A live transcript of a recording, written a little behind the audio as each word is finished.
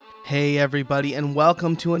Hey everybody, and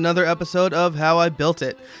welcome to another episode of How I Built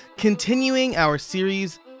It, continuing our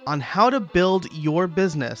series on how to build your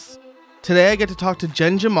business. Today I get to talk to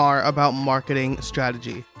Jen Jamar about marketing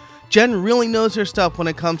strategy. Jen really knows her stuff when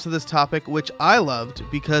it comes to this topic, which I loved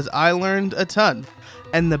because I learned a ton.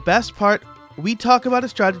 And the best part, we talk about a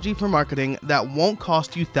strategy for marketing that won't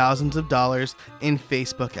cost you thousands of dollars in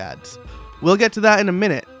Facebook ads. We'll get to that in a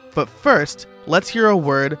minute, but first, let's hear a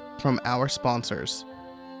word from our sponsors.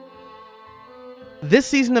 This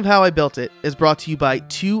season of How I Built It is brought to you by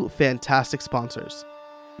two fantastic sponsors.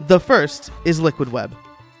 The first is Liquid Web.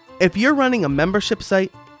 If you're running a membership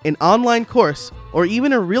site, an online course, or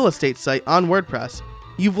even a real estate site on WordPress,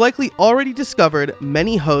 you've likely already discovered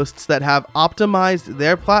many hosts that have optimized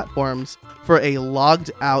their platforms for a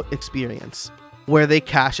logged out experience, where they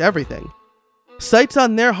cache everything. Sites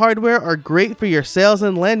on their hardware are great for your sales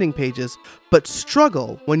and landing pages, but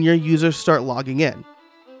struggle when your users start logging in.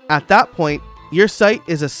 At that point, your site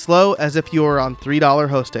is as slow as if you were on $3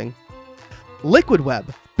 hosting. Liquid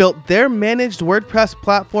Web built their managed WordPress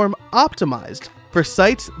platform optimized for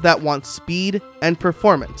sites that want speed and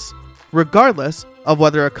performance, regardless of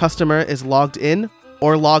whether a customer is logged in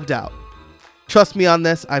or logged out. Trust me on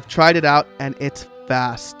this, I've tried it out and it's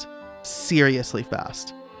fast. Seriously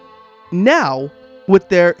fast. Now, with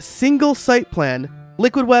their single site plan,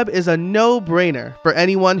 Liquid Web is a no-brainer for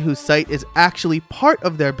anyone whose site is actually part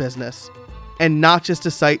of their business and not just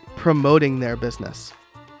a site promoting their business.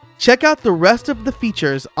 Check out the rest of the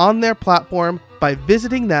features on their platform by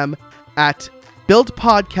visiting them at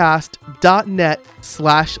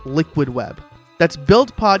buildpodcast.net/liquidweb. That's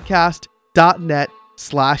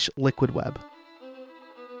buildpodcast.net/liquidweb.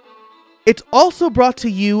 It's also brought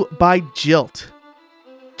to you by Jilt.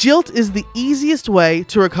 Jilt is the easiest way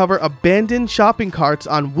to recover abandoned shopping carts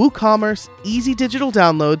on WooCommerce, Easy Digital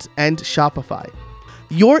Downloads, and Shopify.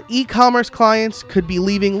 Your e-commerce clients could be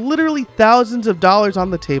leaving literally thousands of dollars on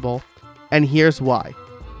the table, and here's why.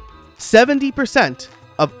 70%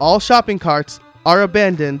 of all shopping carts are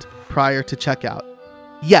abandoned prior to checkout.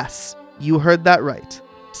 Yes, you heard that right.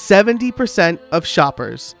 70% of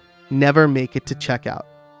shoppers never make it to checkout.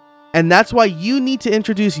 And that's why you need to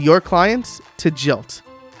introduce your clients to Jilt.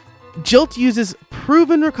 Jilt uses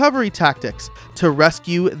proven recovery tactics to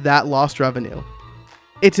rescue that lost revenue.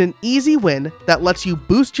 It's an easy win that lets you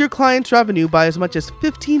boost your client's revenue by as much as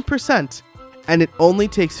 15%, and it only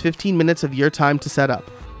takes 15 minutes of your time to set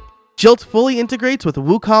up. Jilt fully integrates with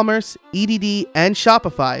WooCommerce, EDD, and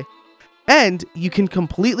Shopify, and you can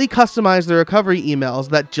completely customize the recovery emails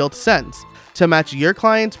that Jilt sends to match your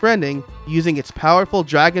client's branding using its powerful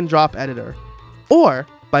drag-and-drop editor, or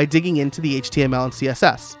by digging into the HTML and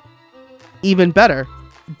CSS. Even better,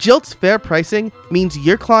 Jilt's fair pricing means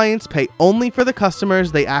your clients pay only for the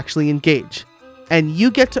customers they actually engage, and you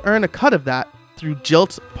get to earn a cut of that through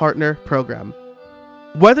Jilt's partner program.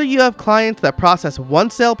 Whether you have clients that process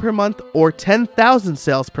 1 sale per month or 10,000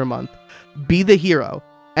 sales per month, be the hero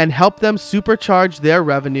and help them supercharge their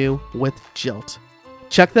revenue with Jilt.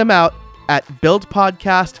 Check them out at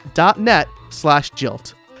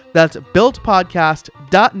buildpodcast.net/Jilt. That's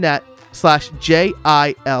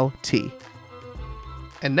buildpodcast.net/JILT.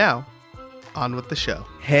 And now, on with the show.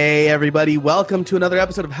 Hey everybody, welcome to another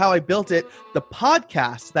episode of How I Built It, the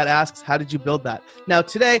podcast that asks, how did you build that? Now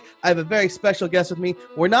today, I have a very special guest with me.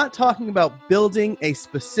 We're not talking about building a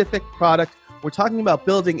specific product. We're talking about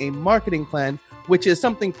building a marketing plan, which is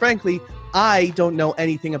something, frankly, I don't know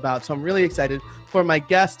anything about. So I'm really excited for my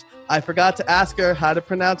guest. I forgot to ask her how to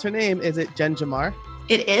pronounce her name. Is it Jen Jamar?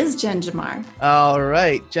 It is Jen Jamar. All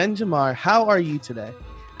right, Jen Jamar, how are you today?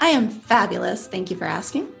 I am fabulous. Thank you for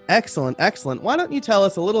asking. Excellent, excellent. Why don't you tell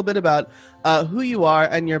us a little bit about who you are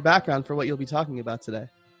and your background for what you'll be talking about today?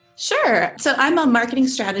 Sure. So I'm a marketing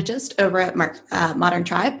strategist over at Modern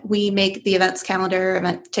Tribe. We make the events calendar,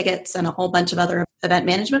 event tickets, and a whole bunch of other event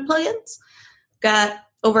management plugins. Got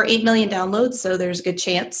over 8 million downloads, so there's a good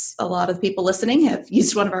chance a lot of the people listening have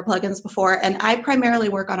used one of our plugins before. And I primarily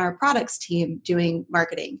work on our products team doing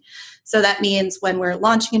marketing. So that means when we're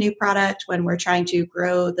launching a new product, when we're trying to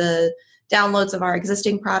grow the downloads of our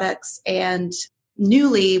existing products, and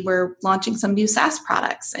newly we're launching some new SaaS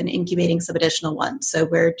products and incubating some additional ones. So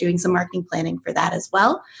we're doing some marketing planning for that as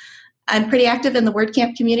well. I'm pretty active in the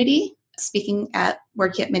WordCamp community, speaking at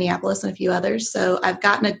WordCamp Minneapolis and a few others. So I've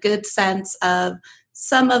gotten a good sense of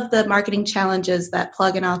some of the marketing challenges that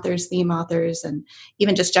plugin authors, theme authors, and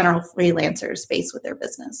even just general freelancers face with their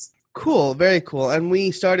business. Cool, very cool. And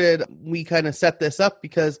we kind of set this up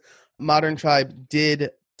because Modern Tribe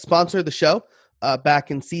did sponsor the show back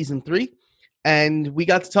in season 3. And we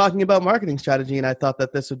got to talking about marketing strategy, and I thought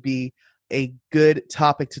that this would be a good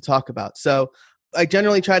topic to talk about. So I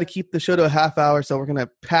generally try to keep the show to a half hour, so we're going to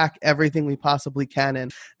pack everything we possibly can in.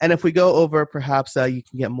 And if we go over, perhaps you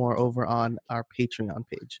can get more over on our Patreon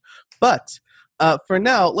page. But for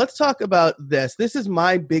now, let's talk about this. This is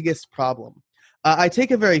my biggest problem. I take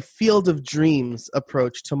a very field of dreams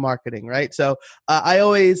approach to marketing, right? So I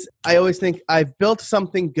always think I've built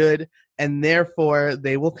something good and therefore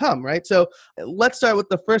they will come, right? So let's start with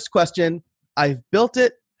the first question. I've built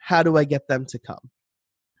it. How do I get them to come?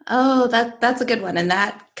 Oh, that's a good one. And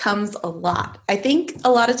that comes a lot. I think a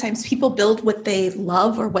lot of times people build what they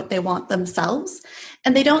love or what they want themselves,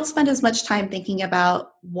 and they don't spend as much time thinking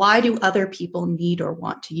about why do other people need or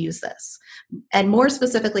want to use this? And more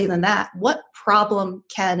specifically than that, what problem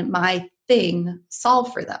can my thing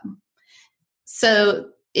solve for them? So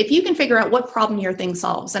if you can figure out what problem your thing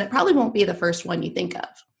solves, and it probably won't be the first one you think of,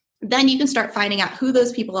 then you can start finding out who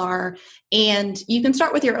those people are, and you can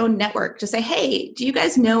start with your own network to say, hey, do you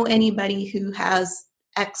guys know anybody who has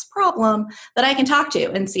X problem that I can talk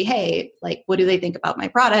to and see, hey, like, what do they think about my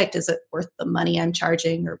product? Is it worth the money I'm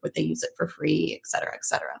charging, or would they use it for free, et cetera, et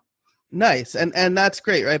cetera. Nice. And that's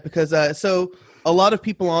great, right? Because so a lot of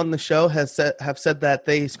people on the show have said that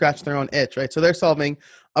they scratch their own itch, right? So they're solving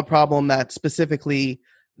a problem that specifically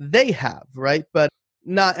they have, right? But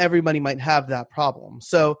not everybody might have that problem.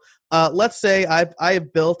 So let's say I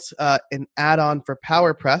have built an add-on for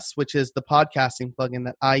PowerPress, which is the podcasting plugin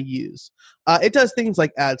that I use. It does things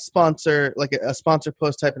like add sponsor, like a sponsor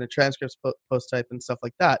post type and a transcripts post type and stuff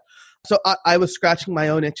like that. So I was scratching my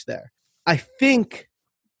own itch there. I think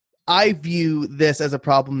I view this as a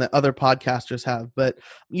problem that other podcasters have. But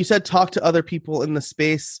you said talk to other people in the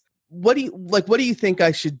space. What do you think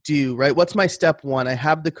I should do, right? What's my step one? I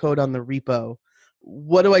have the code on the repo.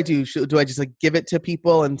 What do I do? Do I just like give it to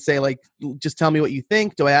people and say like, just tell me what you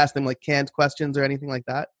think? Do I ask them like canned questions or anything like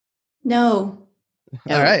that? No.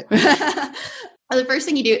 All right. The first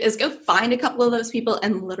thing you do is go find a couple of those people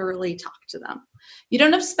and literally talk to them. You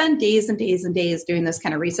don't have to spend days and days and days doing this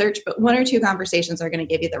kind of research, but one or two conversations are going to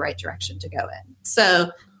give you the right direction to go in.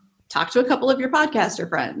 So talk to a couple of your podcaster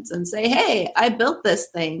friends and say, hey, I built this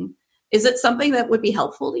thing. Is it something that would be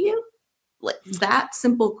helpful to you? Like that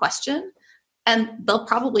simple question. And they'll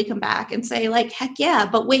probably come back and say like, heck yeah,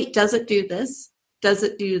 but wait, does it do this? Does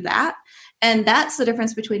it do that? And that's the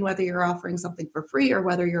difference between whether you're offering something for free or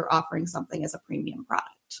whether you're offering something as a premium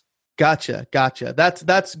product. Gotcha.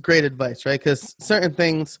 That's great advice, right? Because certain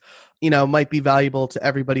things, might be valuable to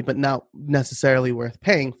everybody, but not necessarily worth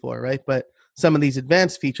paying for, right? But some of these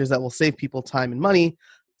advanced features that will save people time and money,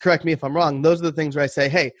 correct me if I'm wrong, those are the things where I say,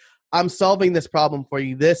 hey, I'm solving this problem for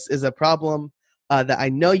you. This is a problem that I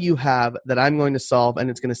know you have that I'm going to solve, and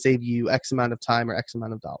it's going to save you X amount of time or X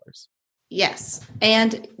amount of dollars. Yes.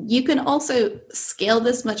 And you can also scale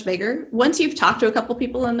this much bigger. Once you've talked to a couple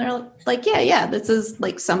people and they're like, yeah, this is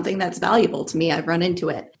like something that's valuable to me. I've run into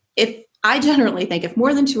it. I generally think if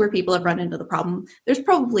more than two or people have run into the problem, there's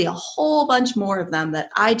probably a whole bunch more of them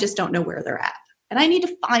that I just don't know where they're at. And I need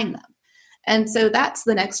to find them. And so that's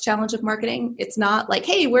the next challenge of marketing. It's not like,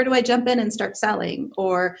 hey, where do I jump in and start selling?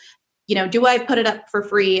 Or do I put it up for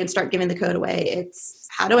free and start giving the code away? It's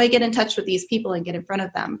how do I get in touch with these people and get in front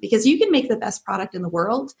of them? Because you can make the best product in the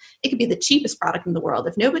world. It could be the cheapest product in the world.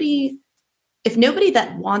 If nobody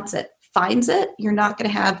that wants it finds it, you're not going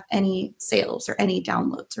to have any sales or any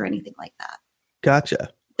downloads or anything like that. Gotcha.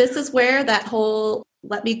 This is where that whole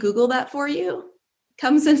let me Google that for you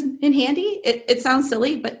comes in handy. It sounds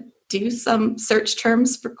silly, but do some search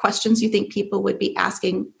terms for questions you think people would be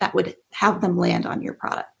asking that would have them land on your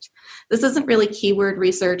product. This isn't really keyword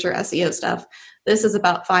research or SEO stuff. This is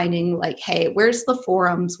about finding like, hey, where's the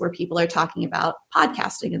forums where people are talking about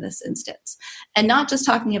podcasting in this instance? And not just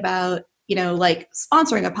talking about, like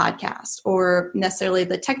sponsoring a podcast or necessarily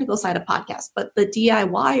the technical side of podcasts, but the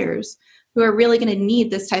DIYers who are really going to need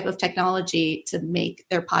this type of technology to make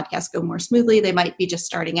their podcast go more smoothly. They might be just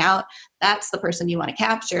starting out. That's the person you want to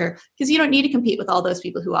capture because you don't need to compete with all those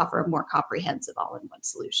people who offer a more comprehensive all-in-one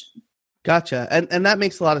solution. Gotcha. And that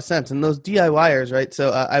makes a lot of sense. And those DIYers, right?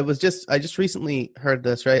 So I just recently heard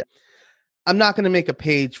this, right? I'm not going to make a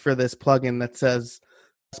page for this plugin that says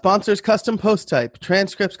sponsors custom post type,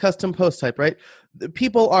 transcripts custom post type, right?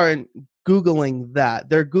 People aren't Googling that.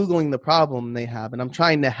 They're Googling the problem they have. And I'm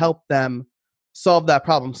trying to help them solve that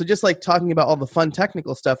problem. So just like talking about all the fun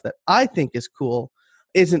technical stuff that I think is cool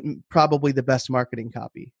isn't probably the best marketing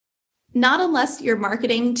copy. Not unless you're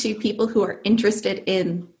marketing to people who are interested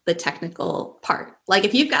in the technical part. Like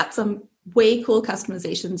if you've got some way cool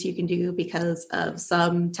customizations you can do because of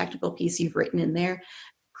some technical piece you've written in there,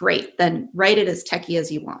 great. Then write it as techy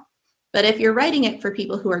as you want. But if you're writing it for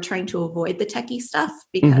people who are trying to avoid the techie stuff,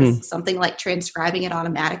 Mm-hmm. because something like transcribing it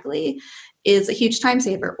automatically is a huge time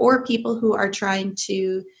saver, or people who are trying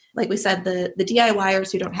to, like we said, the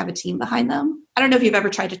DIYers who don't have a team behind them. I don't know if you've ever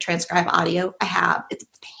tried to transcribe audio. I have. It's a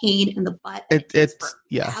pain in the butt. And it takes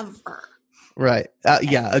forever. Right.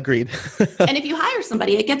 Yeah, agreed. And if you hire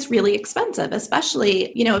somebody, it gets really expensive,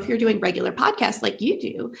 especially, if you're doing regular podcasts like you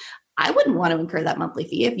do. I wouldn't want to incur that monthly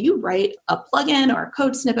fee. If you write a plugin or a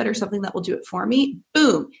code snippet or something that will do it for me,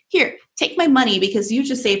 boom, here, take my money because you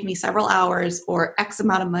just saved me several hours or X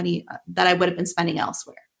amount of money that I would have been spending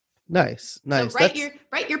elsewhere. Nice. So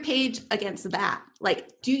write your page against that. Like,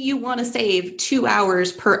 do you want to save 2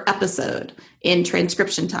 hours per episode in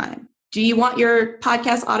transcription time? Do you want your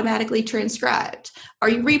podcast automatically transcribed? Are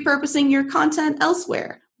you repurposing your content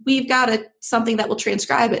elsewhere? We've got something that will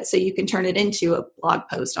transcribe it so you can turn it into a blog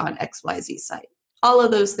post on XYZ site. All of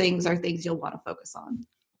those things are things you'll want to focus on.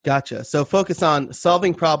 Gotcha. So focus on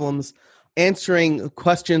solving problems, answering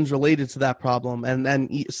questions related to that problem. And then,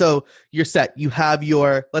 so you're set. You have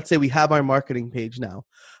let's say we have our marketing page now.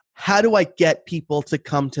 How do I get people to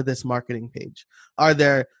come to this marketing page? Are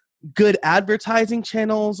there good advertising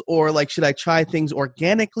channels, or should I try things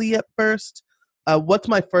organically at first? What's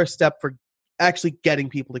my first step for actually getting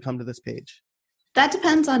people to come to this page? That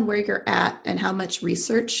depends on where you're at and how much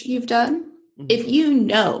research you've done. Mm-hmm. If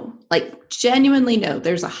you genuinely know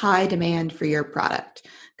there's a high demand for your product,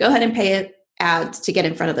 go ahead and pay ads to get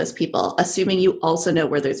in front of those people, assuming you also know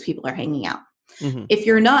where those people are hanging out. Mm-hmm. If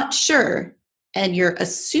you're not sure and you're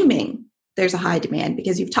assuming there's a high demand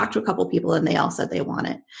because you've talked to a couple people and they all said they want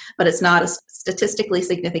it, but it's not a statistically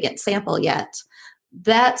significant sample yet,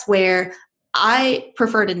 that's where I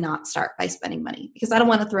prefer to not start by spending money because I don't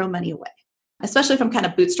want to throw money away, especially if I'm kind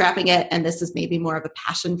of bootstrapping it and this is maybe more of a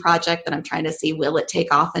passion project that I'm trying to see, will it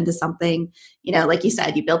take off into something, like you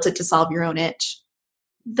said, you built it to solve your own itch.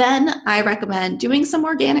 Then I recommend doing some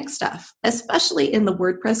organic stuff, especially in the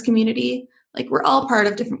WordPress community. We're all part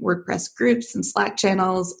of different WordPress groups and Slack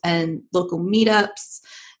channels and local meetups.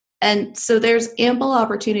 And so there's ample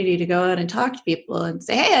opportunity to go out and talk to people and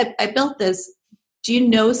say, hey, I built this. Do you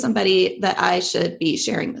know somebody that I should be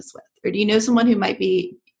sharing this with? Or do you know someone who might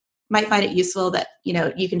find it useful that,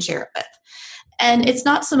 you can share it with? And it's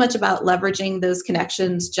not so much about leveraging those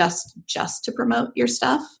connections just to promote your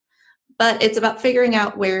stuff, but it's about figuring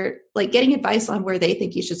out where, getting advice on where they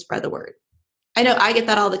think you should spread the word. I know I get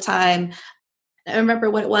that all the time. I don't remember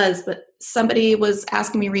what it was, but somebody was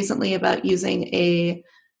asking me recently about using a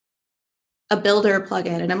builder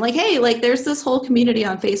plugin. And I'm like, hey, there's this whole community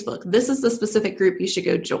on Facebook. This is the specific group you should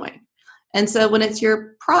go join. And so when it's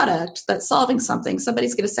your product that's solving something,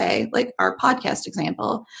 somebody's going to say, our podcast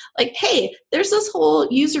example, hey, there's this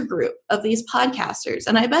whole user group of these podcasters,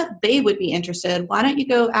 and I bet they would be interested. Why don't you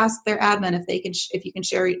go ask their admin if you can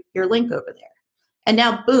share your link over there? And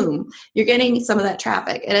now, boom, you're getting some of that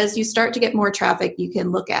traffic. And as you start to get more traffic, you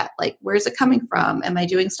can look at where's it coming from? Am I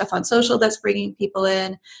doing stuff on social that's bringing people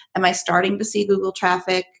in? Am I starting to see Google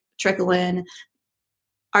traffic trickle in?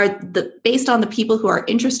 Based on the people who are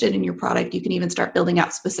interested in your product, you can even start building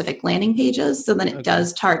out specific landing pages. So then it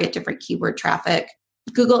does target different keyword traffic.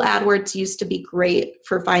 Google AdWords used to be great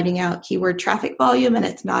for finding out keyword traffic volume, and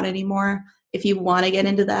it's not anymore. If you want to get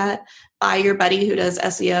into that, buy your buddy who does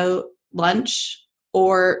SEO lunch,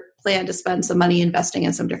 or plan to spend some money investing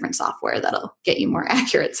in some different software that'll get you more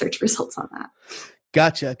accurate search results on that.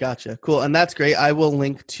 Gotcha. Cool. And that's great. I will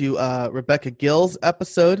link to Rebecca Gill's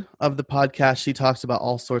episode of the podcast. She talks about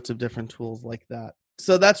all sorts of different tools like that.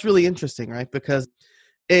 So that's really interesting, right? Because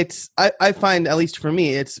I find, at least for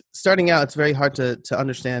me, it's starting out, it's very hard to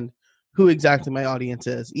understand who exactly my audience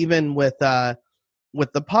is. Even with the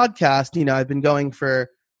podcast, I've been going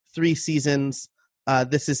for 3 seasons.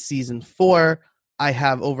 This is season 4. I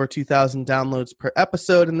have over 2,000 downloads per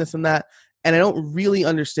episode and this and that. And I don't really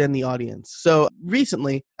understand the audience. So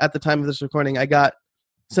recently, at the time of this recording, I got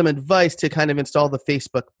some advice to kind of install the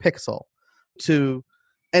Facebook Pixel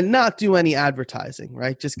and not do any advertising,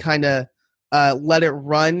 right? Just kind of let it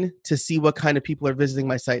run to see what kind of people are visiting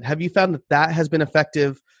my site. Have you found that has been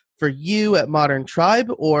effective for you at Modern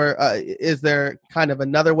Tribe, or is there kind of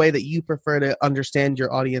another way that you prefer to understand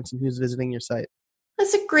your audience and who's visiting your site?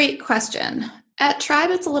 That's a great question. At Tribe,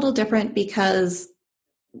 it's a little different because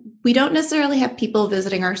we don't necessarily have people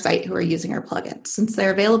visiting our site who are using our plugins. Since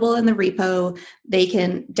they're available in the repo, they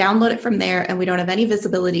can download it from there, and we don't have any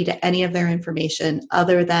visibility to any of their information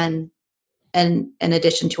other than in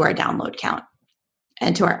addition to our download count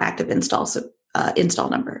and to our active install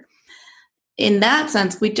number. in that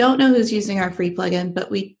sense, we don't know who's using our free plugin,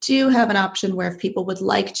 but we do have an option where if people would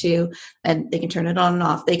like to, and they can turn it on and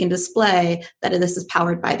off, they can display that this is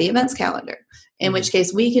powered by the events calendar, in which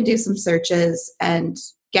case we can do some searches and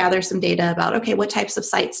gather some data about, okay, what types of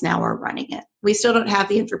sites now are running it. We still don't have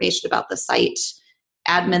the information about the site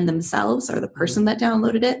admin themselves or the person that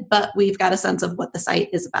downloaded it, but we've got a sense of what the site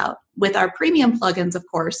is about. With our premium plugins, of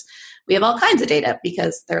course, we have all kinds of data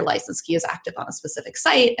because their license key is active on a specific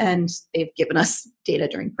site and they've given us data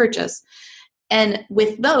during purchase. And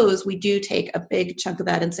with those, we do take a big chunk of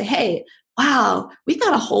that and say, hey, wow, we've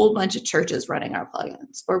got a whole bunch of churches running our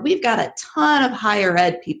plugins, or we've got a ton of higher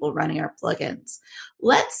ed people running our plugins.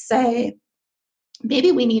 Let's say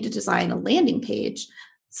maybe we need to design a landing page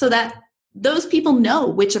so that those people know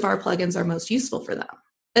which of our plugins are most useful for them,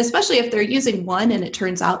 especially if they're using one and it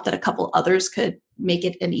turns out that a couple others could make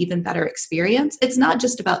it an even better experience. It's not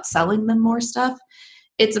just about selling them more stuff.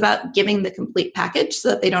 It's about giving the complete package so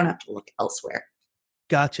that they don't have to look elsewhere.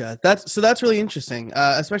 Gotcha. That's really interesting,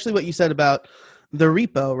 especially what you said about the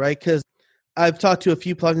repo, right? Because I've talked to a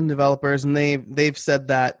few plugin developers and they've said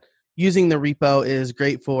that using the repo is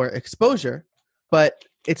great for exposure, but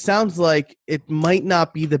it sounds like it might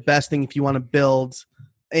not be the best thing if you want to build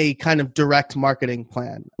a kind of direct marketing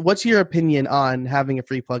plan. What's your opinion on having a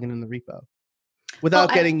free plugin in the repo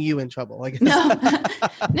without getting you in trouble? No.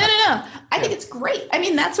 I think it's great. I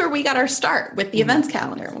mean, that's where we got our start with the events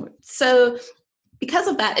calendar. So because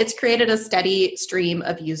of that, it's created a steady stream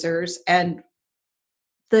of users, and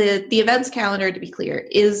the events calendar, to be clear,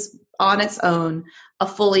 is on its own a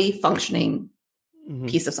fully functioning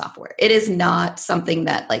piece of software. It is not something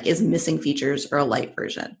that is missing features or a light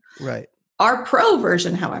version. Right. Our pro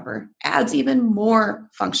version, however, adds even more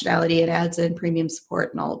functionality. It adds in premium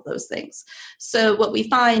support and all of those things. So what we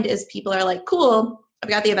find is people are like, cool, I've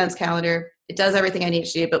got the events calendar. It does everything I need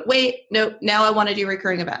to do, but wait, no, now I want to do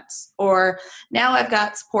recurring events, or now I've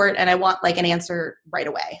got support and I want an answer right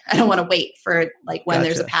away. I don't want to wait for when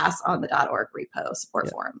there's a pass on the .org repo support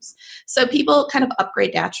forums. So people kind of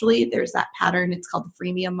upgrade naturally. There's that pattern. It's called the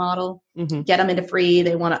freemium model. Get them into free.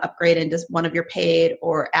 They want to upgrade into one of your paid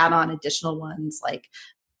or add on additional ones, like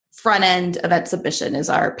front end event submission is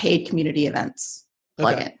our paid community events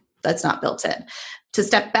plugin that's not built in. To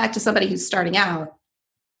step back to somebody who's starting out,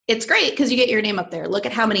 it's great because you get your name up there. Look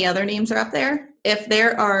at how many other names are up there. If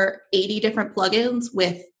there are 80 different plugins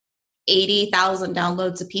with 80,000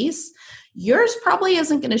 downloads a piece, yours probably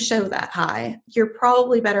isn't going to show that high. You're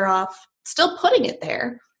probably better off still putting it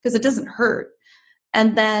there because it doesn't hurt.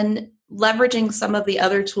 And then leveraging some of the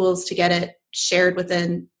other tools to get it shared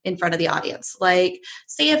in front of the audience. Like,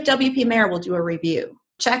 see if WP Mayor will do a review.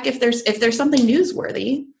 Check if there's something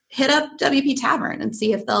newsworthy. Hit up WP Tavern and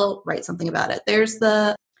see if they'll write something about it. There's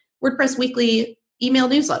the WordPress Weekly email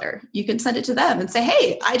newsletter. You can send it to them and say,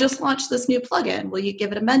 hey, I just launched this new plugin. Will you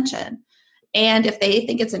give it a mention? And if they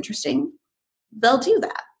think it's interesting, they'll do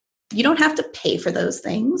that. You don't have to pay for those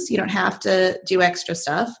things. You don't have to do extra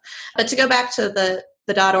stuff. But to go back to the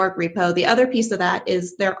 .org repo, the other piece of that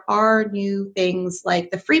is there are new things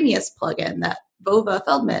like the Freemius plugin that Vova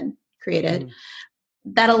Feldman created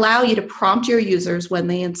that allow you to prompt your users when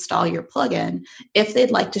they install your plugin if they'd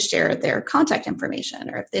like to share their contact information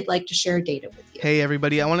or if they'd like to share data with you. Hey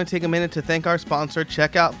everybody, I want to take a minute to thank our sponsor,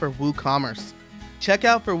 Checkout for WooCommerce.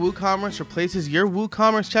 Checkout for WooCommerce replaces your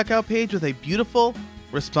WooCommerce checkout page with a beautiful,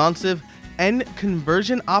 responsive, and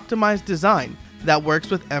conversion-optimized design that works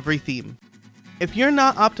with every theme. If you're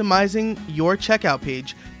not optimizing your checkout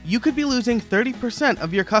page, you could be losing 30%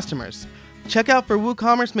 of your customers. Checkout for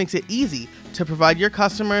WooCommerce makes it easy to provide your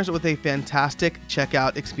customers with a fantastic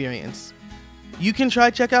checkout experience. You can try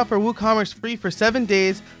Checkout for WooCommerce free for 7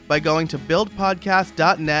 days by going to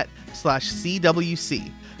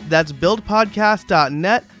buildpodcast.net/CWC. That's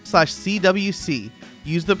buildpodcast.net/CWC.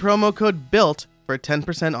 Use the promo code BUILT for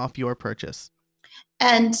 10% off your purchase.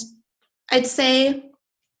 And I'd say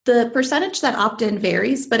the percentage that opt-in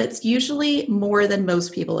varies, but it's usually more than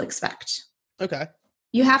most people expect. Okay.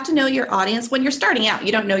 You have to know your audience. When you're starting out,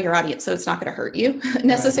 you don't know your audience, so it's not going to hurt you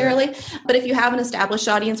necessarily. Right. But if you have an established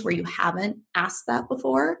audience where you haven't asked that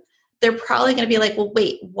before, they're probably going to be like, well,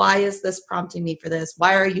 wait, why is this prompting me for this?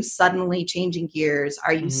 Why are you suddenly changing gears?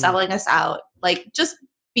 Are you selling us out? Just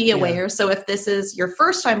be aware. Yeah. So if this is your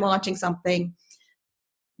first time launching something,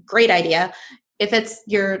 great idea. If it's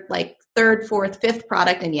your third, fourth, fifth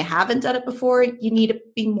product and you haven't done it before, you need to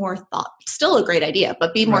be more still a great idea,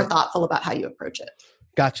 but be more thoughtful about how you approach it.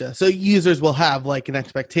 Gotcha. So users will have an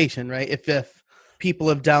expectation, right? If people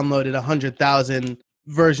have downloaded 100,000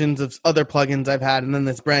 versions of other plugins I've had and then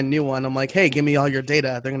this brand new one, I'm like, hey, give me all your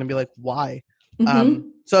data. They're going to be like, why? Mm-hmm.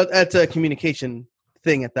 So that's a communication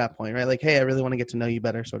thing at that point, right? Like, hey, I really want to get to know you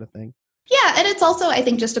better, sort of thing. Yeah, and it's also, I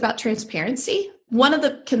think, just about transparency. One of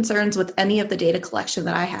the concerns with any of the data collection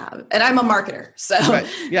that I have, and I'm a marketer, so Right.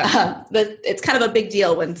 Yeah. it's kind of a big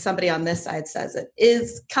deal when somebody on this side says it,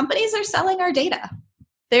 is companies are selling our data.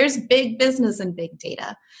 There's big business in big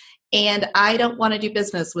data, and I don't want to do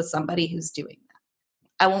business with somebody who's doing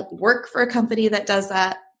that. I won't work for a company that does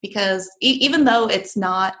that because even though it's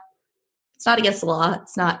not against the law,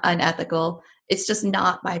 it's not unethical, it's just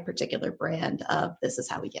not my particular brand of this is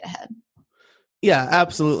how we get ahead. Yeah,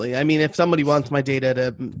 absolutely. I mean, if somebody wants my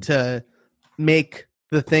data to make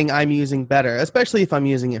the thing I'm using better, especially if I'm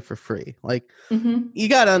using it for free, like you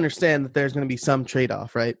got to understand that there's going to be some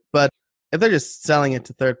trade-off, right? But if they're just selling it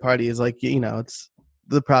to third parties, like, it's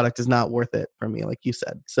the product is not worth it for me, like you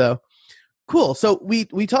said. So cool. So we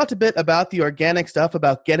talked a bit about the organic stuff,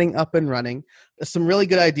 about getting up and running. There's some really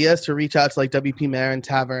good ideas to reach out to like WP Marin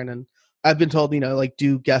Tavern, and I've been told, like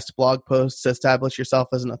do guest blog posts to establish yourself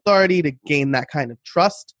as an authority to gain that kind of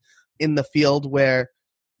trust in the field where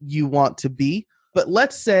you want to be. But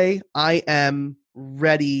let's say I am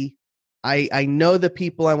ready. I know the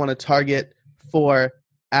people I want to target for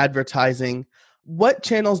advertising. What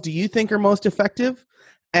channels do you think are most effective?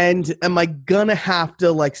 And am I gonna have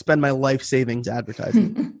to like spend my life savings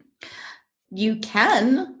advertising? You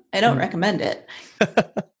can. I don't recommend it.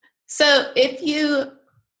 So if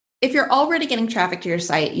you're already getting traffic to your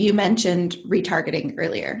site, you mentioned retargeting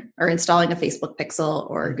earlier, or installing a Facebook pixel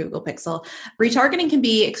or a Google pixel. Retargeting can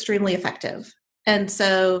be extremely effective. And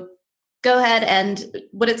so go ahead, and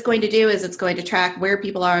what it's going to do is it's going to track where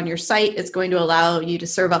people are on your site. It's going to allow you to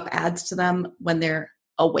serve up ads to them when they're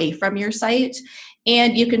away from your site.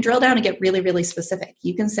 And you can drill down and get really, really specific.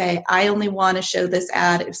 You can say, I only want to show this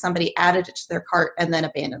ad if somebody added it to their cart and then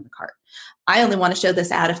abandoned the cart. I only want to show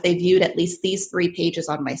this ad if they viewed at least these 3 pages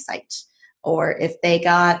on my site. Or if they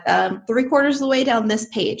got 3/4 of the way down this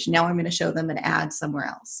page, now I'm going to show them an ad somewhere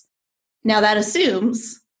else. Now that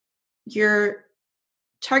assumes you're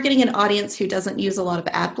targeting an audience who doesn't use a lot of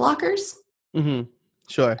ad blockers. Mm-hmm.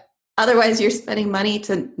 Sure. Otherwise, you're spending money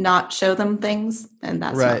to not show them things, and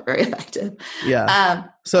that's not very effective. Yeah.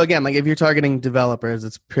 So again, like if you're targeting developers,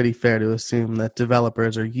 it's pretty fair to assume that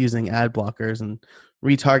developers are using ad blockers, and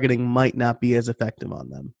retargeting might not be as effective on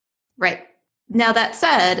them. Right. Now, that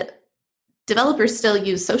said, developers still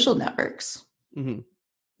use social networks. Mm-hmm.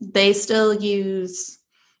 They still use,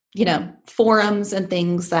 forums and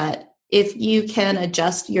things that if you can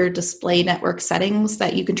adjust your display network settings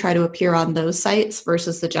that you can try to appear on those sites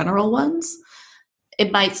versus the general ones,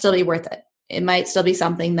 it might still be worth it. It might still be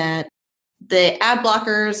something that the ad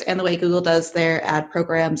blockers and the way Google does their ad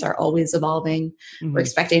programs are always evolving. Mm-hmm. We're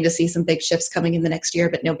expecting to see some big shifts coming in the next year,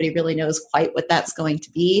 but nobody really knows quite what that's going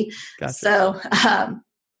to be. Gotcha. So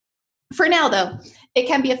for now, though, it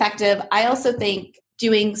can be effective. I also think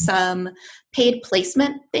doing some paid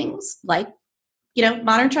placement things like,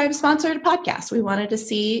 Modern Tribe sponsored a podcast. We wanted to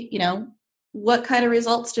see, what kind of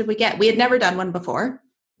results did we get? We had never done one before.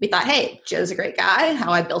 We thought, hey, Joe's a great guy.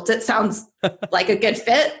 How I built it sounds like a good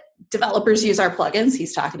fit. Developers use our plugins.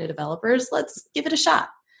 He's talking to developers. Let's give it a shot.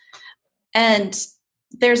 And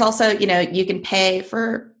there's also, you can pay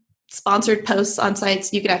for sponsored posts on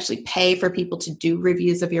sites. You can actually pay for people to do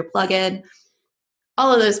reviews of your plugin.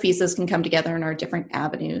 All of those pieces can come together in our different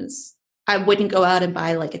avenues. I wouldn't go out and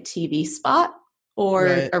buy like a TV spot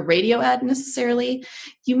or a radio ad necessarily.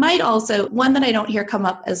 You might also, one that I don't hear come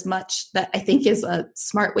up as much that I think is a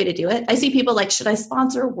smart way to do it. I see people like, should I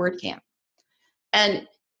sponsor WordCamp? And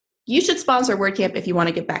you should sponsor WordCamp if you want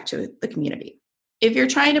to get back to the community. If you're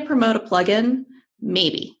trying to promote a plugin,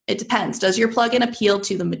 maybe. It depends. Does your plugin appeal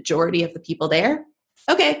to the majority of the people there?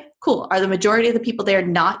 Okay, cool. Are the majority of the people there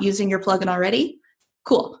not using your plugin already?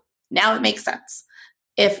 Cool. Now it makes sense.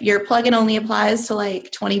 If your plugin only applies to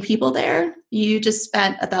like 20 people there, you just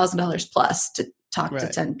spent $1,000 plus to talk to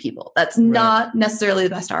 10 people. That's not necessarily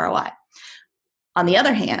the best ROI. On the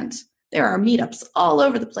other hand, there are meetups all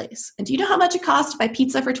over the place. And do you know how much it costs to buy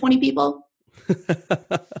pizza for 20 people?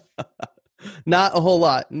 Not a whole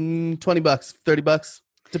lot. $20, $30.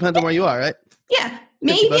 Depends on where you are, right? Yeah.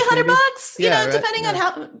 Maybe $100, depending on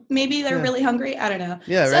how, maybe they're really hungry. I don't know.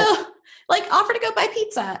 Yeah, so, offer to go buy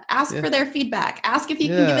pizza. Ask for their feedback. Ask if you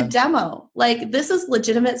can give a demo. This is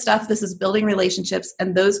legitimate stuff. This is building relationships.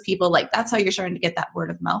 And those people, that's how you're starting to get that word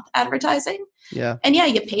of mouth advertising. Yeah. And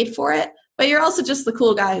you paid for it, but you're also just the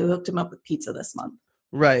cool guy who hooked him up with pizza this month.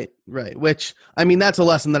 Right. Which, I mean, that's a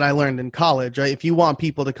lesson that I learned in college, right? If you want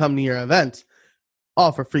people to come to your event,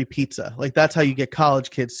 offer free pizza. That's how you get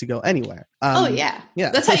college kids to go anywhere. Yeah.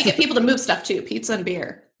 That's how you get people to move stuff too. Pizza and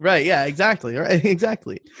beer. Right. Yeah, exactly. Right.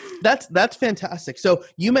 Exactly. That's fantastic. So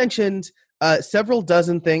you mentioned several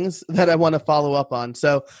dozen things that I want to follow up on.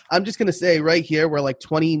 So I'm just going to say right here, we're like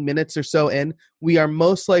 20 minutes or so in. We are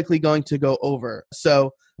most likely going to go over.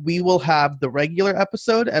 So we will have the regular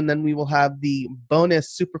episode and then we will have the bonus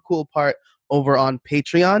super cool part over on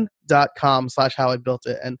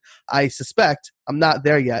patreon.com/howibuiltit. And I suspect, I'm not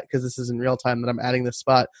there yet because this is in real time that I'm adding this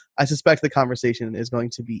spot. I suspect the conversation is going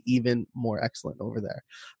to be even more excellent over there.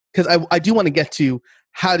 Because I do want to get to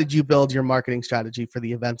how did you build your marketing strategy for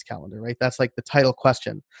the events calendar, right? That's like the title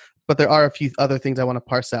question. But there are a few other things I want to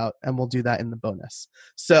parse out, and we'll do that in the bonus.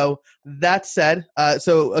 So that said, I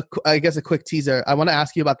guess a quick teaser. I want to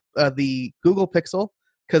ask you about the Google Pixel,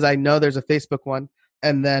 because I know there's a Facebook one,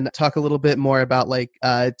 and then talk a little bit more about like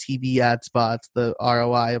TV ad spots, the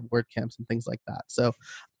ROI of WordCamps and things like that. So,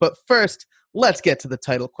 but first, let's get to the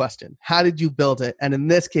title question. How did you build it? And in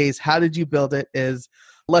this case, how did you build it is,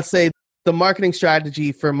 let's say, the marketing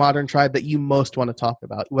strategy for Modern Tribe that you most want to talk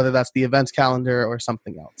about, whether that's the events calendar or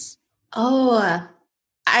something else. Oh,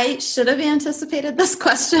 I should have anticipated this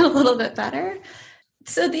question a little bit better.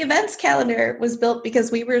 So the events calendar was built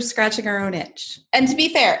because we were scratching our own itch. And to be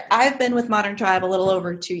fair, I've been with Modern Tribe a little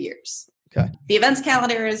over 2 years. Okay. The events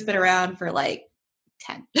calendar has been around for like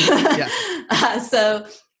 10. Yeah. So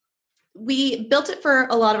we built it for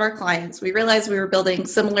a lot of our clients. We realized we were building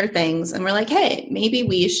similar things and we're like, hey, maybe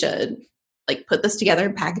we should like put this together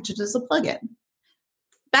and package it as a plugin.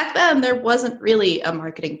 Back then, there wasn't really a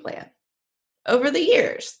marketing plan. Over the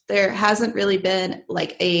years, there hasn't really been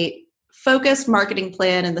like a focused marketing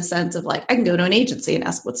plan in the sense of like, I can go to an agency and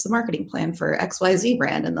ask, what's the marketing plan for XYZ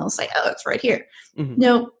brand? And they'll say, oh, it's right here. Mm-hmm.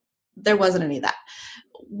 No, there wasn't any of that.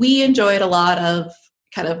 We enjoyed a lot of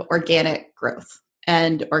kind of organic growth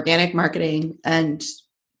and organic marketing, and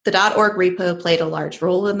the .org repo played a large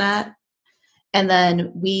role in that. And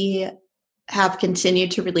then we have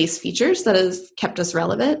continued to release features that have kept us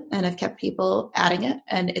relevant and have kept people adding it,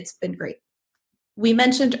 and it's been great. We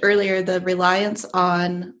mentioned earlier the reliance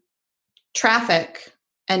on traffic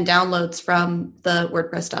and downloads from the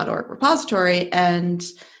WordPress.org repository and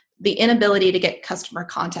the inability to get customer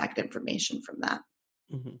contact information from that.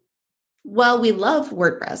 Mm-hmm. While we love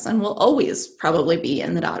WordPress and will always probably be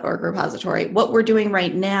in the .org repository, what we're doing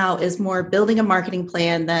right now is more building a marketing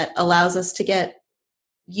plan that allows us to get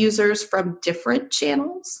users from different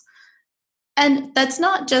channels. And that's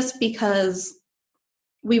not just because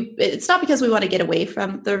it's not because we want to get away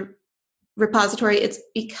from the repository. It's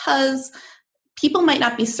because people might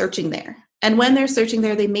not be searching there. And when they're searching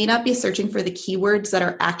there, they may not be searching for the keywords that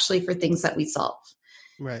are actually for things that we solve.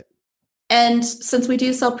 Right. And since we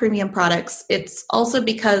do sell premium products, it's also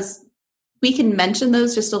because we can mention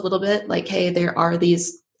those just a little bit, like, hey, there are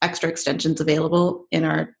these extra extensions available in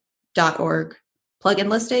our .org plugin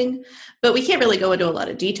listing, but we can't really go into a lot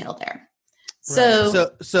of detail there. Right.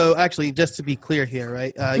 So actually, just to be clear here,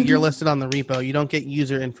 right? You're listed on the repo. You don't get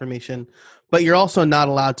user information, but you're also not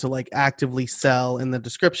allowed to like actively sell in the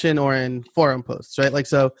description or in forum posts, right? Like,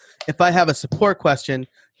 so if I have a support question,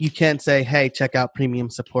 you can't say, hey, check out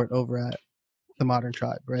premium support over at the Modern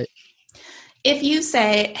Tribe, right? If you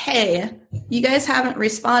say, hey, you guys haven't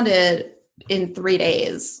responded in 3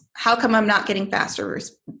 days, how come I'm not getting faster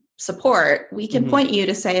support? We can point you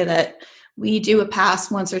to say that we do a pass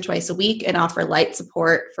once or twice a week and offer light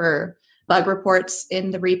support for bug reports in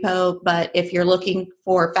the repo. But if you're looking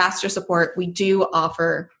for faster support, we do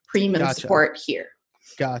offer premium support here.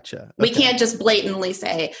 Gotcha. Okay. We can't just blatantly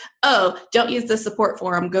say, oh, don't use the support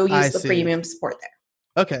forum, go use the premium support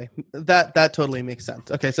there. Okay. That totally makes sense.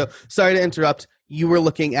 Okay. So sorry to interrupt. You were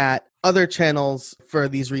looking at other channels for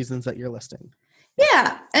these reasons that you're listing.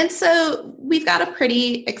 Yeah. And so we've got a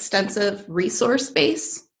pretty extensive resource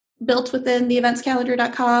base built within the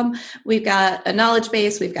eventscalendar.com. We've got a knowledge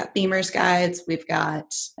base, we've got themers guides, we've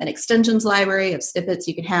got an extensions library of snippets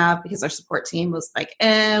you can have because our support team was like,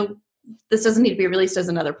 this doesn't need to be released as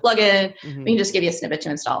another plugin. We can just give you a snippet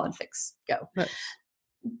to install and fix, go. Right.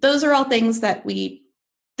 Those are all things that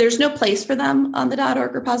there's no place for them on the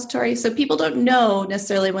 .org repository. So people don't know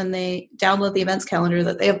necessarily when they download the events calendar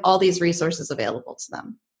that they have all these resources available to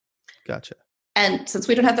them. Gotcha. And since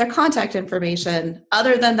we don't have their contact information,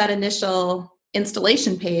 other than that initial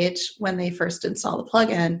installation page when they first install the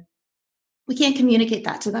plugin, we can't communicate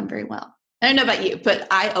that to them very well. I don't know about you, but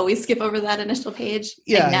I always skip over that initial page.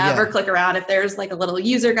 I never click around. If there's like a little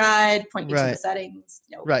user guide, point you to the settings.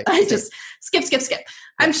 Right. I just skip.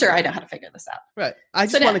 I'm sure I know how to figure this out. Right. I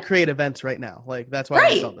just want to create events right now. Like that's why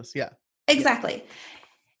I saw this. Yeah. Exactly.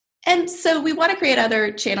 And so we want to create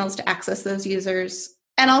other channels to access those users.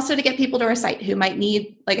 And also to get people to our site who might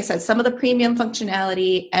need, like I said, some of the premium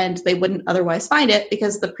functionality and they wouldn't otherwise find it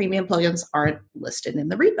because the premium plugins aren't listed in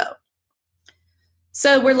the repo.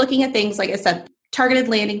 So we're looking at things, like I said, targeted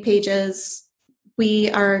landing pages.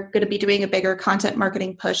 We are going to be doing a bigger content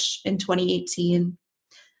marketing push in 2018.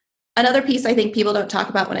 Another piece I think people don't talk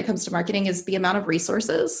about when it comes to marketing is the amount of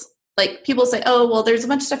resources. Like people say, oh, well, there's a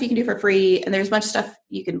bunch of stuff you can do for free and there's a bunch of stuff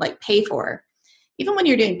you can like pay for. Even when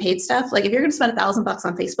you're doing paid stuff, like if you're going to spend $1,000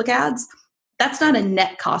 on Facebook ads, that's not a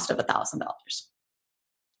net cost of $1,000.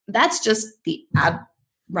 That's just the ad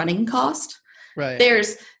running cost. Right.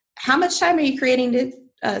 There's how much time are you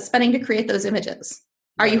spending to create those images?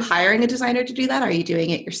 Are you hiring a designer to do that? Are you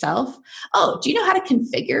doing it yourself? Oh, do you know how to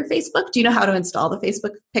configure Facebook? Do you know how to install the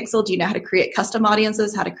Facebook pixel? Do you know how to create custom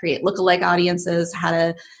audiences, how to create lookalike audiences, how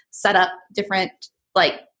to set up different,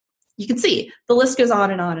 like you can see the list goes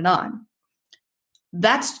on and on and on.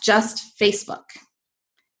 That's just Facebook.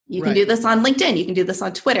 You can do this on LinkedIn. You can do this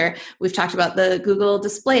on Twitter. We've talked about the Google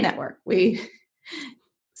Display Network.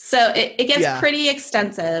 So it gets pretty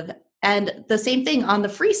extensive. And the same thing on the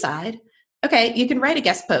free side. Okay, you can write a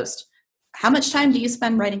guest post. How much time do you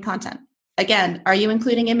spend writing content? Again, are you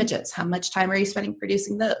including images? How much time are you spending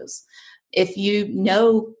producing those? If you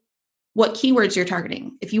know what keywords you're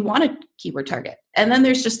targeting, if you want to keyword target. And then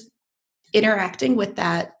there's just interacting with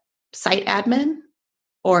that site admin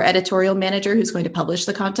or editorial manager who's going to publish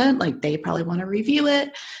the content. Like they probably want to review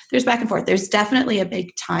it. There's back and forth. There's definitely a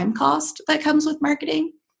big time cost that comes with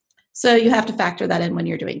marketing. So you have to factor that in when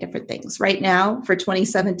you're doing different things. Right now, for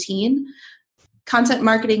 2017, content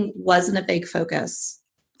marketing wasn't a big focus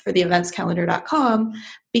for the eventscalendar.com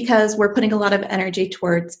because we're putting a lot of energy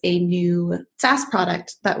towards a new SaaS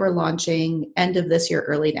product that we're launching end of this year,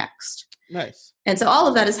 early next. Nice. And so all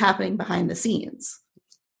of that is happening behind the scenes.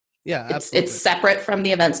 Yeah, absolutely. It's separate from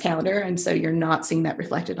the events calendar. And so you're not seeing that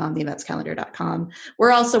reflected on the eventscalendar.com.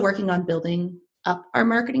 We're also working on building up our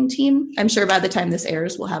marketing team. I'm sure by the time this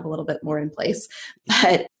airs, we'll have a little bit more in place.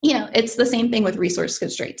 But, it's the same thing with resource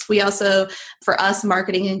constraints. We also, for us,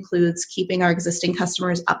 marketing includes keeping our existing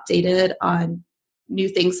customers updated on new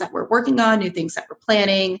things that we're working on, new things that we're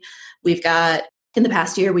planning. We've got, in the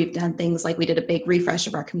past year, we've done things like we did a big refresh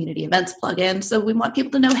of our community events plugin. So we want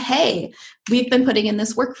people to know, hey, we've been putting in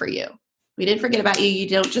this work for you. We didn't forget about you. You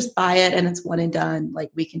don't just buy it and it's one and done. Like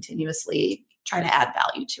we continuously try to add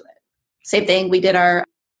value to it. Same thing, we did our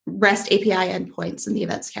REST API endpoints in the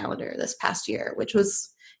events calendar this past year, which was,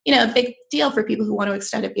 a big deal for people who want to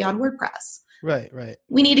extend it beyond WordPress. Right.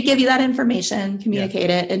 We need to give you that information, communicate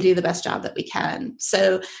it, and do the best job that we can.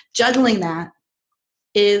 So juggling that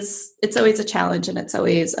it's always a challenge, and it's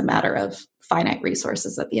always a matter of finite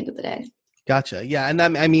resources at the end of the day. Gotcha. Yeah.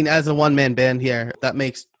 And as a one-man band here, that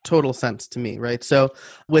makes total sense to me, right? So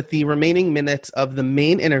with the remaining minutes of the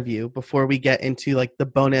main interview, before we get into like the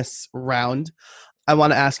bonus round, I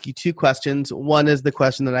want to ask you two questions. One is the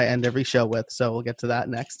question that I end every show with, so we'll get to that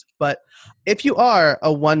next. But if you are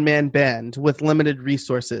a one-man band with limited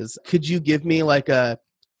resources, could you give me like a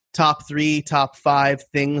top 3, top 5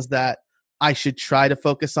 things that I should try to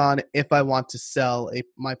focus on if I want to sell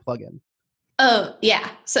my plugin? Oh, yeah.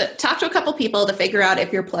 So talk to a couple people to figure out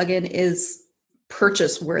if your plugin is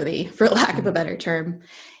purchase worthy, for lack of a better term,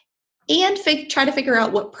 and try to figure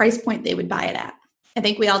out what price point they would buy it at. I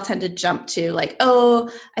think we all tend to jump to like,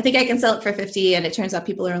 oh, I think I can sell it for 50, and it turns out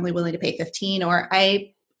people are only willing to pay 15, or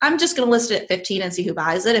I'm just going to list it at 15 and see who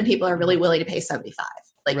buys it, and people are really willing to pay 75.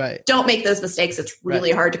 Like, Don't make those mistakes. It's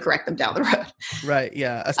really hard to correct them down the road. Right.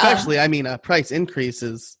 Yeah. Especially, a price increase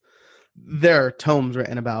is, there are tomes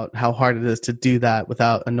written about how hard it is to do that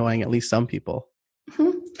without annoying at least some people.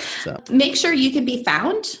 Mm-hmm. So make sure you can be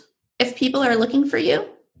found if people are looking for you.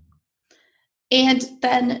 And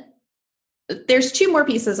then there's 2 more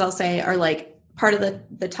pieces I'll say are like part of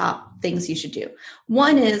the top things you should do.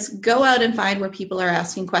 One is go out and find where people are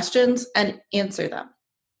asking questions and answer them.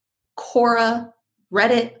 Quora,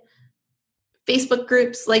 Reddit, Facebook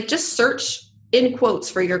groups, like just search in quotes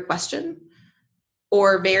for your question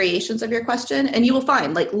or variations of your question, and you will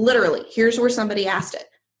find, like, literally, here's where somebody asked it.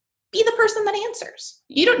 Be the person that answers.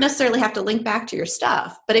 You don't necessarily have to link back to your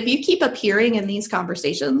stuff, but if you keep appearing in these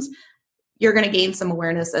conversations, you're going to gain some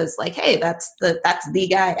awareness as like, hey, that's the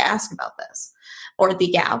guy to ask about this, or the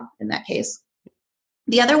gal in that case.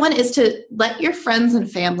 The other one is to let your friends and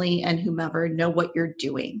family and whomever know what you're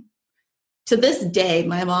doing. To this day,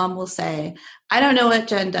 my mom will say, I don't know what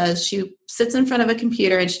Jen does. She sits in front of a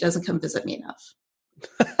computer and she doesn't come visit me enough.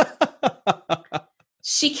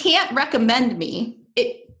 She can't recommend me.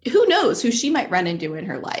 Who knows who she might run into in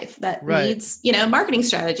her life that needs, marketing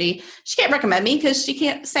strategy. She can't recommend me because she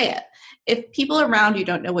can't say it. If people around you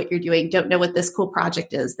don't know what you're doing, don't know what this cool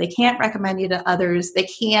project is, they can't recommend you to others, they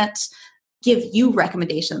can't give you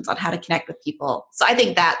recommendations on how to connect with people. So I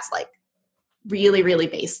think that's like really, really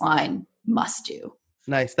baseline must do.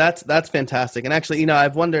 Nice. That's fantastic. And actually,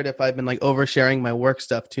 I've wondered if I've been like oversharing my work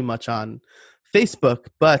stuff too much on Facebook,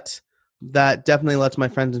 but that definitely lets my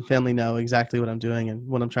friends and family know exactly what I'm doing and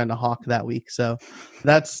what I'm trying to hawk that week. So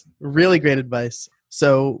that's really great advice.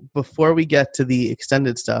 So before we get to the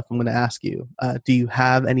extended stuff, I'm going to ask you, do you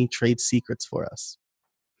have any trade secrets for us?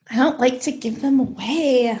 I don't like to give them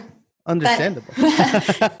away. Understandable.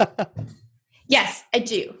 Yes, I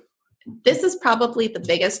do. This is probably the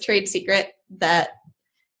biggest trade secret that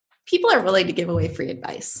people are willing to give away free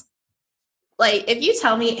advice. Like if you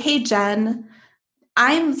tell me, hey, Jen,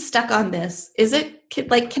 I'm stuck on this.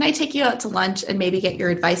 Can I take you out to lunch and maybe get your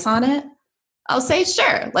advice on it? I'll say,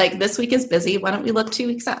 sure. Like this week is busy. Why don't we look 2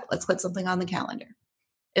 weeks out? Let's put something on the calendar.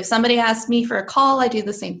 If somebody asks me for a call, I do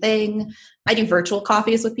the same thing. I do virtual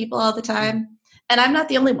coffees with people all the time. And I'm not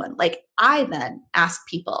the only one. Like I then ask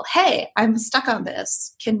people, hey, I'm stuck on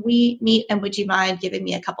this. Can we meet and would you mind giving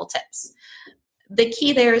me a couple tips? The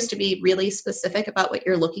key there is to be really specific about what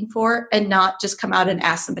you're looking for and not just come out and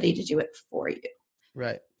ask somebody to do it for you.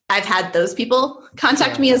 Right. I've had those people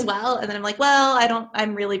contact me as well. And then I'm like, well,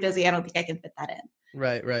 I'm really busy. I don't think I can fit that in.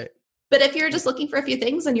 Right. But if you're just looking for a few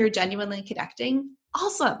things and you're genuinely connecting,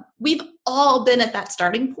 awesome. We've all been at that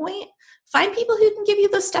starting point. Find people who can give you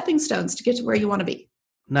those stepping stones to get to where you want to be.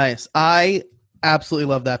 Nice. I absolutely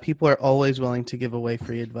love that. People are always willing to give away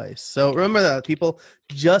free advice. So remember that, people,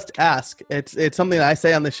 just ask. It's something that I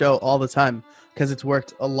say on the show all the time because it's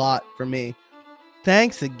worked a lot for me.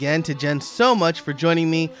 Thanks again to Jen so much for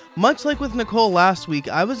joining me. Much like with Nicole last week,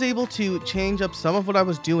 I was able to change up some of what I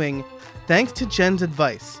was doing thanks to Jen's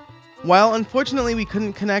advice. While unfortunately we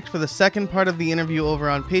couldn't connect for the second part of the interview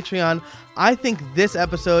over on Patreon, I think this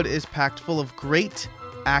episode is packed full of great,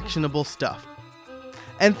 actionable stuff.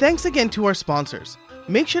 And thanks again to our sponsors.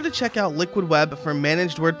 Make sure to check out Liquid Web for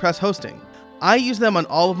managed WordPress hosting. I use them on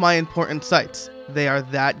all of my important sites. They are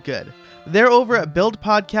that good. They're over at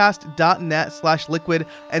buildpodcast.net/liquid,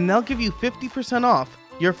 and they'll give you 50% off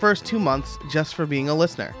your first 2 months just for being a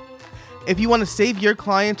listener. If you want to save your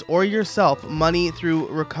clients or yourself money through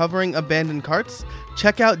recovering abandoned carts,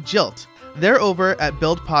 check out Jilt. They're over at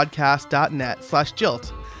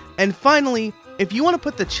buildpodcast.net/Jilt. And finally, if you want to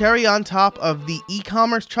put the cherry on top of the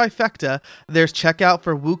e-commerce trifecta, there's checkout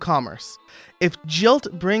for WooCommerce. If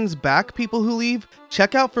Jilt brings back people who leave,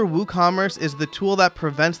 checkout for WooCommerce is the tool that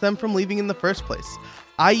prevents them from leaving in the first place.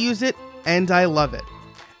 I use it and I love it.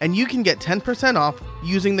 And you can get 10% off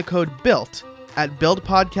using the code BUILT at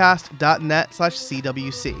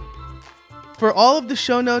buildpodcast.net/CWC. For all of the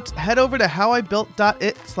show notes, head over to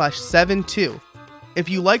howibuilt.it/72. If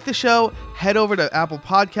you like the show, head over to Apple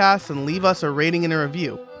Podcasts and leave us a rating and a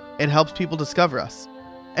review. It helps people discover us.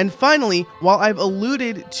 And finally, while I've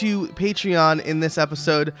alluded to Patreon in this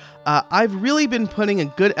episode, I've really been putting a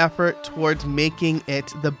good effort towards making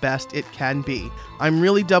it the best it can be. I'm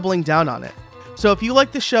really doubling down on it. So if you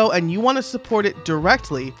like the show and you want to support it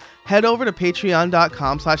directly, head over to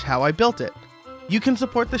patreon.com/howibuiltit. You can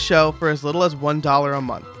support the show for as little as $1 a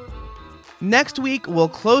month. Next week, we'll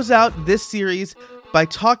close out this series by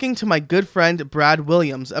talking to my good friend Brad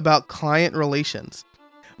Williams about client relations.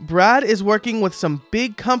 Brad is working with some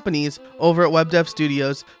big companies over at WebDev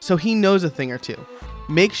Studios, so he knows a thing or two.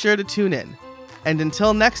 Make sure to tune in. And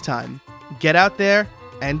until next time, get out there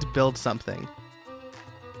and build something.